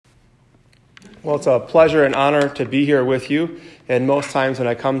Well, it's a pleasure and honor to be here with you. And most times when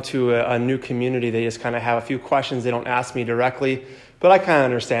I come to a new community, they just kind of have a few questions. They don't ask me directly, but I kind of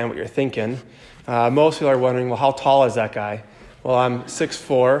understand what you're thinking. Most people are wondering, well, how tall is that guy? Well, I'm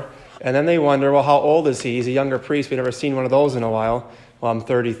 6'4", and then they wonder, well, how old is he? He's a younger priest. We've never seen one of those in a while. Well, I'm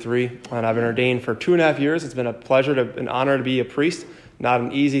 33, and I've been ordained for 2.5 years. It's been a pleasure, an honor to be a priest. Not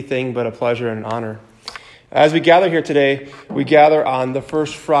an easy thing, but a pleasure and an honor. As we gather here today, we gather on the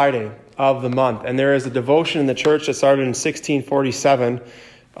first Friday of the month. And there is a devotion in the church that started in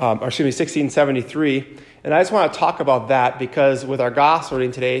 1673. And I just want to talk about that because with our gospel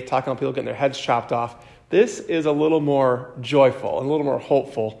reading today, talking about people getting their heads chopped off, this is a little more joyful and a little more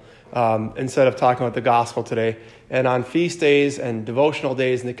hopeful instead of talking about the gospel today. And on feast days and devotional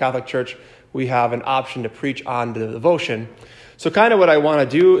days in the Catholic Church, we have an option to preach on the devotion. So kind of what I want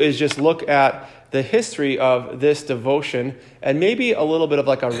to do is just look at the history of this devotion and maybe a little bit of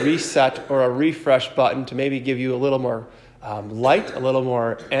like a reset or a refresh button to maybe give you a little more light, a little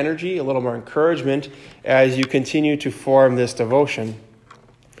more energy, a little more encouragement as you continue to form this devotion.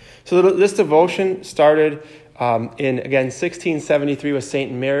 So this devotion started in, again, 1673 with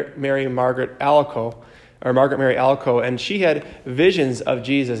St. Margaret Mary Alacoque, and she had visions of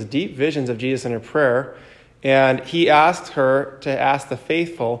Jesus, deep visions of Jesus in her prayer, and he asked her to ask the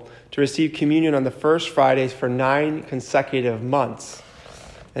faithful to receive communion on the first Fridays for 9 consecutive months.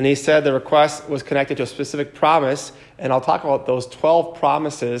 And he said the request was connected to a specific promise, and I'll talk about those 12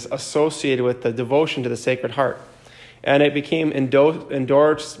 promises associated with the devotion to the Sacred Heart. And it became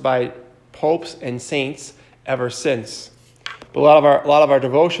endorsed by popes and saints ever since. But a lot of our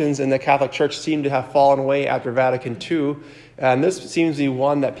devotions in the Catholic Church seem to have fallen away after Vatican II, and this seems to be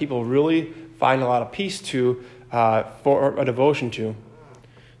one that people really find a lot of peace to for a devotion to.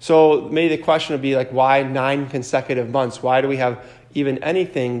 So maybe the question would be like, why 9 consecutive months? Why do we have even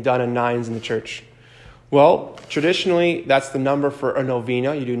anything done in 9s in the church? Well, traditionally, that's the number for a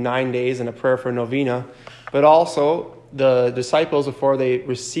novena. You do 9 days in a prayer for a novena. But also, the disciples, before they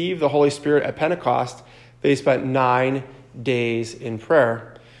received the Holy Spirit at Pentecost, they spent 9 days in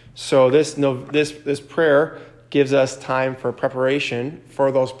prayer. So this prayer gives us time for preparation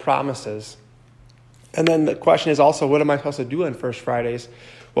for those promises. And then the question is also, what am I supposed to do on First Fridays?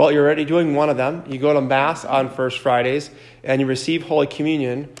 Well, you're already doing one of them. You go to Mass on First Fridays and you receive Holy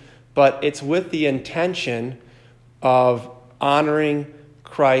Communion, but it's with the intention of honoring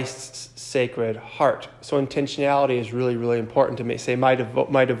Christ's Sacred Heart. So intentionality is really, really important to me. Say my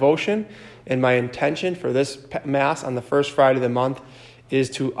devotion and my intention for this Mass on the first Friday of the month is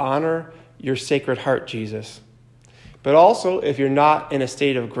to honor your Sacred Heart, Jesus. But also, if you're not in a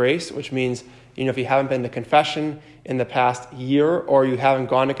state of grace, which means if you haven't been to confession in the past year or you haven't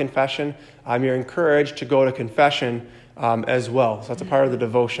gone to confession, you're encouraged to go to confession as well. So that's a part of the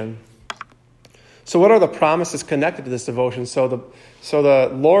devotion. So what are the promises connected to this devotion? So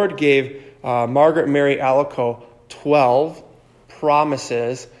the Lord gave Margaret Mary Alacoque 12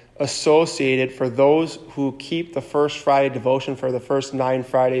 promises associated for those who keep the first Friday devotion for the first 9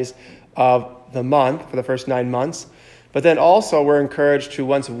 Fridays of the month, for the first 9 months. But then also we're encouraged to,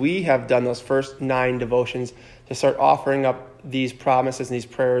 once we have done those first 9 devotions, to start offering up these promises and these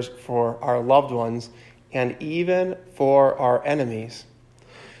prayers for our loved ones and even for our enemies.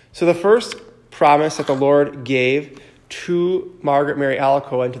 So the first promise that the Lord gave to Margaret Mary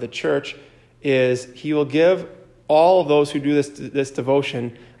Alacoque and to the church is he will give all of those who do this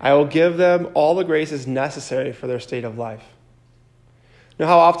devotion, I will give them all the graces necessary for their state of life. Now,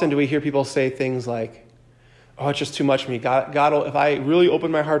 how often do we hear people say things like, oh, it's just too much for me. God will, if I really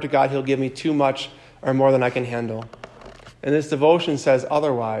open my heart to God, he'll give me too much or more than I can handle. And this devotion says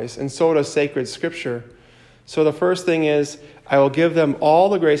otherwise, and so does sacred scripture. So the first thing is, I will give them all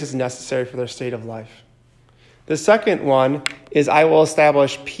the graces necessary for their state of life. The second one is, I will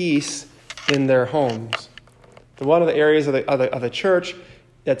establish peace in their homes. One of the areas of the church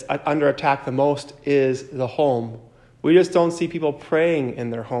that's under attack the most is the home. We just don't see people praying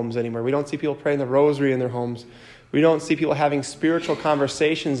in their homes anymore. We don't see people praying the rosary in their homes. We don't see people having spiritual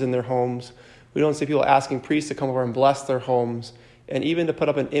conversations in their homes. We don't see people asking priests to come over and bless their homes and even to put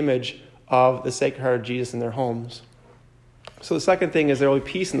up an image of the Sacred Heart of Jesus in their homes. So the second thing is there will be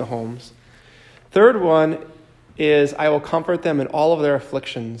peace in the homes. Third one is I will comfort them in all of their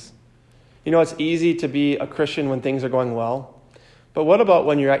afflictions. It's easy to be a Christian when things are going well. But what about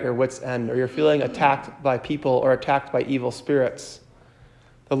when you're at your wit's end or you're feeling attacked by people or attacked by evil spirits?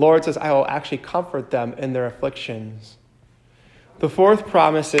 The Lord says, I will actually comfort them in their afflictions. The fourth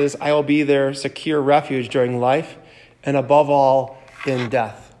promise is, I will be their secure refuge during life and above all in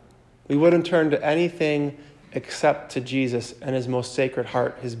death. We wouldn't turn to anything except to Jesus and his most sacred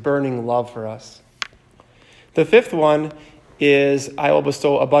heart, his burning love for us. The fifth one is, I will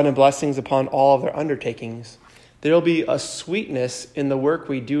bestow abundant blessings upon all of their undertakings. There will be a sweetness in the work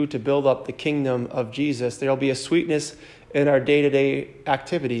we do to build up the kingdom of Jesus. There will be a sweetness in our day-to-day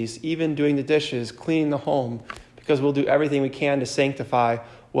activities, even doing the dishes, cleaning the home, because we'll do everything we can to sanctify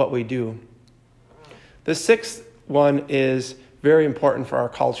what we do. The sixth one is very important for our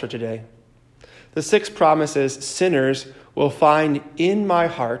culture today. The sixth promise is, sinners will find in my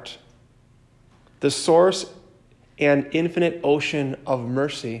heart the source and infinite ocean of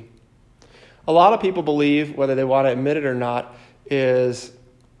mercy. A lot of people believe, whether they want to admit it or not, is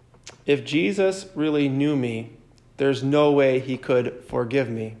if Jesus really knew me, there's no way he could forgive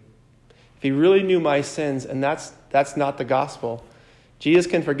me. If he really knew my sins, and that's not the gospel. Jesus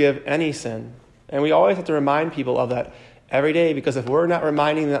can forgive any sin. And we always have to remind people of that every day, because if we're not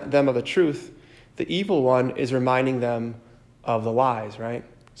reminding them of the truth, the evil one is reminding them of the lies, right?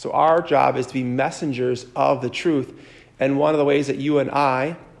 So our job is to be messengers of the truth. And one of the ways that you and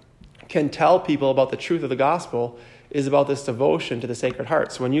I can tell people about the truth of the gospel is about this devotion to the Sacred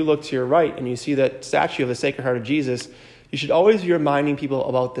Heart. So when you look to your right and you see that statue of the Sacred Heart of Jesus, you should always be reminding people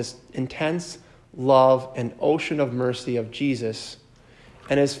about this intense love and ocean of mercy of Jesus.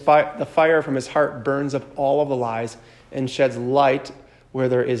 And the fire from his heart burns up all of the lies and sheds light where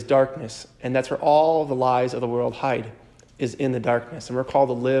there is darkness. And that's where all the lies of the world hide, is in the darkness. And we're called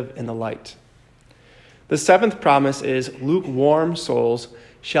to live in the light. The seventh promise is, lukewarm souls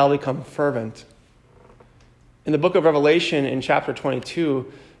shall become fervent. In the book of Revelation, in chapter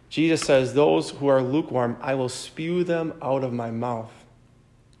 22, Jesus says, those who are lukewarm, I will spew them out of my mouth.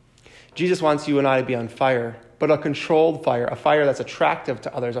 Jesus wants you and I to be on fire, but a controlled fire, a fire that's attractive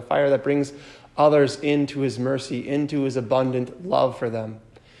to others, a fire that brings others into his mercy, into his abundant love for them.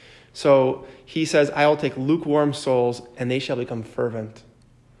 So he says, I will take lukewarm souls and they shall become fervent.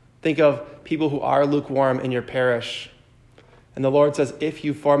 Think of people who are lukewarm in your parish. And the Lord says, if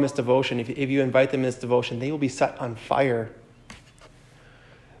you form this devotion, if you invite them in this devotion, they will be set on fire.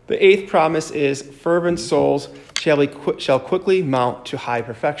 The eighth promise is, fervent souls shall quickly mount to high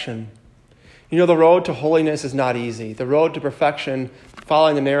perfection. You know, the road to holiness is not easy. The road to perfection,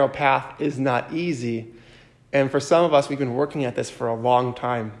 following the narrow path, is not easy. And for some of us, we've been working at this for a long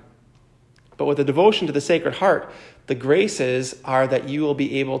time. But with the devotion to the Sacred Heart, the graces are that you will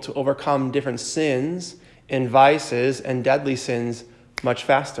be able to overcome different sins and vices and deadly sins much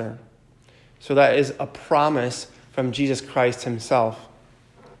faster. So that is a promise from Jesus Christ himself.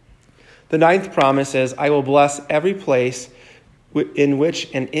 The ninth promise is, I will bless every place in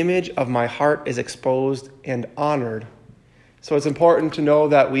which an image of my heart is exposed and honored. So it's important to know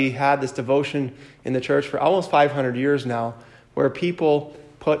that we had this devotion in the church for almost 500 years now, where people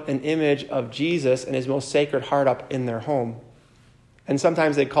put an image of Jesus and his most sacred heart up in their home. And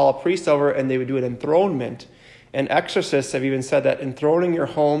sometimes they'd call a priest over and they would do an enthronement. And exorcists have even said that enthroning your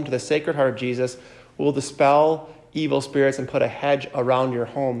home to the Sacred Heart of Jesus will dispel evil spirits and put a hedge around your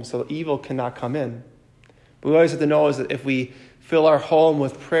home so that evil cannot come in. But we always have to know is that if we fill our home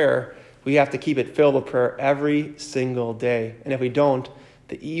with prayer, we have to keep it filled with prayer every single day. And if we don't,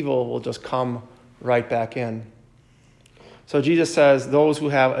 the evil will just come right back in. So Jesus says those who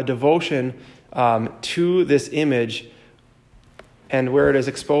have a devotion to this image and where it is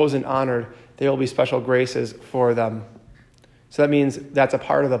exposed and honored, there will be special graces for them. So that means that's a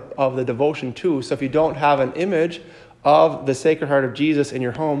part of the devotion too. So if you don't have an image of the Sacred Heart of Jesus in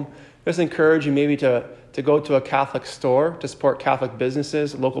your home, just encourage you maybe to go to a Catholic store to support Catholic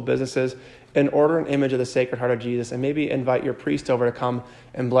businesses, local businesses, and order an image of the Sacred Heart of Jesus, and maybe invite your priest over to come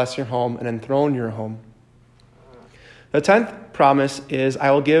and bless your home and enthrone your home. The 10th promise is,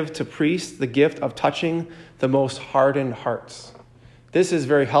 I will give to priests the gift of touching the most hardened hearts. This is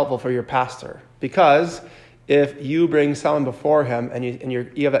very helpful for your pastor, because if you bring someone before him and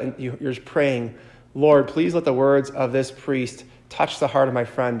you're praying, Lord, please let the words of this priest touch the heart of my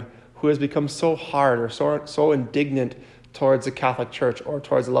friend who has become so hard or so indignant towards the Catholic Church or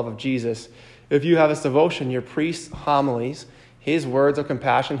towards the love of Jesus. If you have this devotion, your priest's homilies, his words of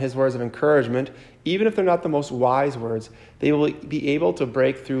compassion, his words of encouragement, even if they're not the most wise words, they will be able to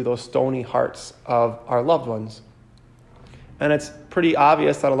break through those stony hearts of our loved ones. And it's pretty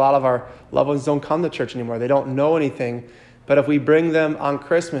obvious that a lot of our loved ones don't come to church anymore. They don't know anything. But if we bring them on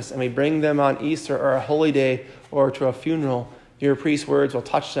Christmas and we bring them on Easter or a holy day or to a funeral, your priest's words will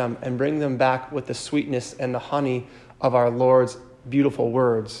touch them and bring them back with the sweetness and the honey of our Lord's beautiful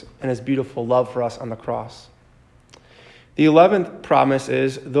words and his beautiful love for us on the cross. The 11th promise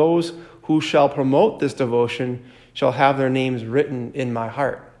is, those who shall promote this devotion shall have their names written in my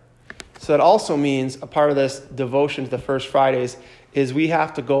heart. So that also means a part of this devotion to the First Fridays is we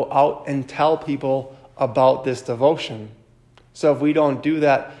have to go out and tell people about this devotion. So if we don't do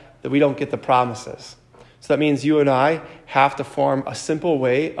that, then we don't get the promises. So that means you and I have to form a simple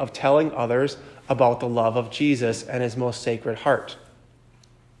way of telling others about the love of Jesus and his most sacred heart.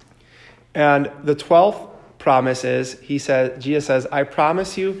 And the 12th promise is, Jesus says, I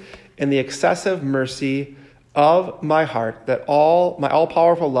promise you in the excessive mercy of my heart that my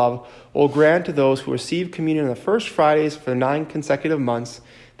all-powerful love will grant to those who receive communion on the first Fridays for 9 consecutive months.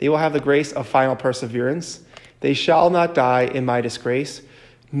 They will have the grace of final perseverance. They shall not die in my disgrace,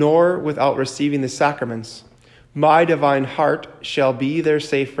 nor without receiving the sacraments. My divine heart shall be their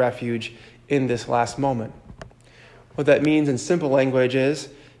safe refuge in this last moment. What that means in simple language is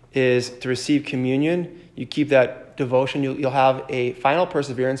to receive communion. You keep that devotion. You'll have a final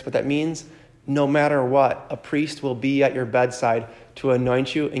perseverance, but that means no matter what, a priest will be at your bedside to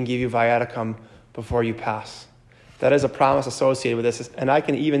anoint you and give you viaticum before you pass. That is a promise associated with this. And I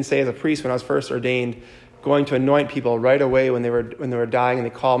can even say as a priest, when I was first ordained, going to anoint people right away when they were dying and they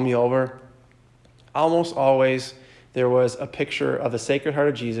called me over, almost always there was a picture of the Sacred Heart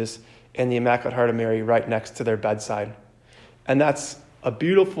of Jesus and the Immaculate Heart of Mary right next to their bedside. And that's a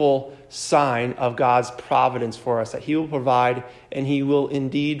beautiful sign of God's providence for us, that he will provide and he will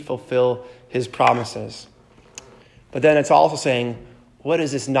indeed fulfill his promises. But then it's also saying, what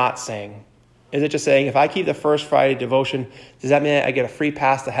is this not saying? Is it just saying, if I keep the first Friday devotion, does that mean I get a free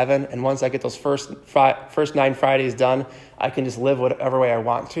pass to heaven? And once I get those first 9 Fridays done, I can just live whatever way I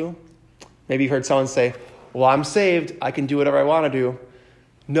want to? Maybe you've heard someone say, well, I'm saved. I can do whatever I want to do.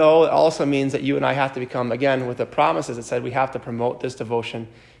 No, it also means that you and I have to become, again, with the promises, it said we have to promote this devotion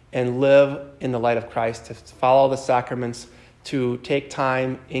and live in the light of Christ, to follow the sacraments, to take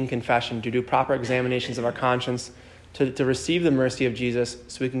time in confession, to do proper examinations of our conscience, to receive the mercy of Jesus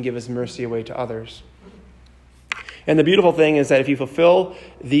so we can give his mercy away to others. And the beautiful thing is that if you fulfill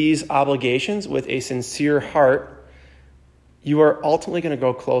these obligations with a sincere heart, you are ultimately going to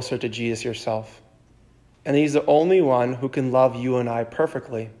go closer to Jesus yourself. And he's the only one who can love you and I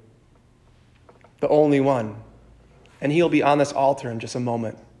perfectly. The only one. And he'll be on this altar in just a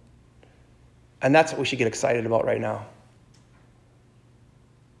moment. And that's what we should get excited about right now.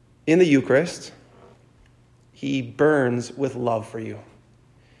 In the Eucharist, he burns with love for you.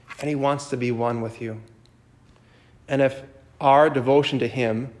 And he wants to be one with you. And if our devotion to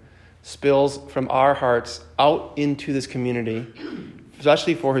him spills from our hearts out into this community,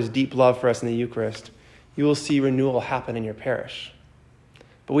 especially for his deep love for us in the Eucharist, you will see renewal happen in your parish.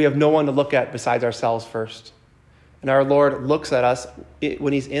 But we have no one to look at besides ourselves first. And our Lord looks at us,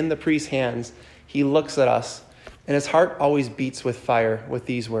 when he's in the priest's hands, he looks at us, and his heart always beats with fire with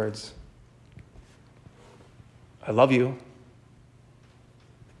these words: I love you.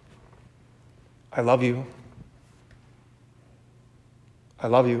 I love you. I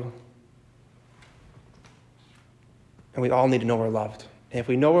love you. And we all need to know we're loved. And if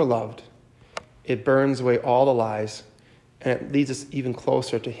we know we're loved, it burns away all the lies, and it leads us even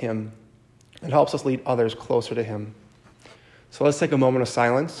closer to him. It helps us lead others closer to him. So let's take a moment of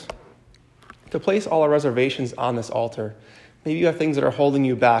silence to place all our reservations on this altar. Maybe you have things that are holding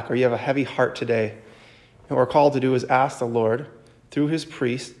you back, or you have a heavy heart today. And what we're called to do is ask the Lord, through his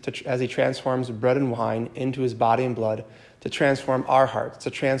priest, as he transforms bread and wine into his body and blood, to transform our hearts,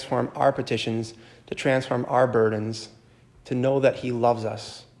 to transform our petitions, to transform our burdens, to know that he loves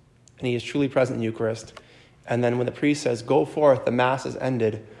us and he is truly present in the Eucharist. And then when the priest says, go forth, the Mass is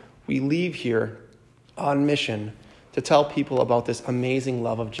ended, we leave here on mission to tell people about this amazing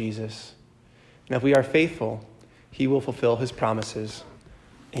love of Jesus. And if we are faithful, he will fulfill his promises.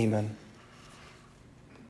 Amen.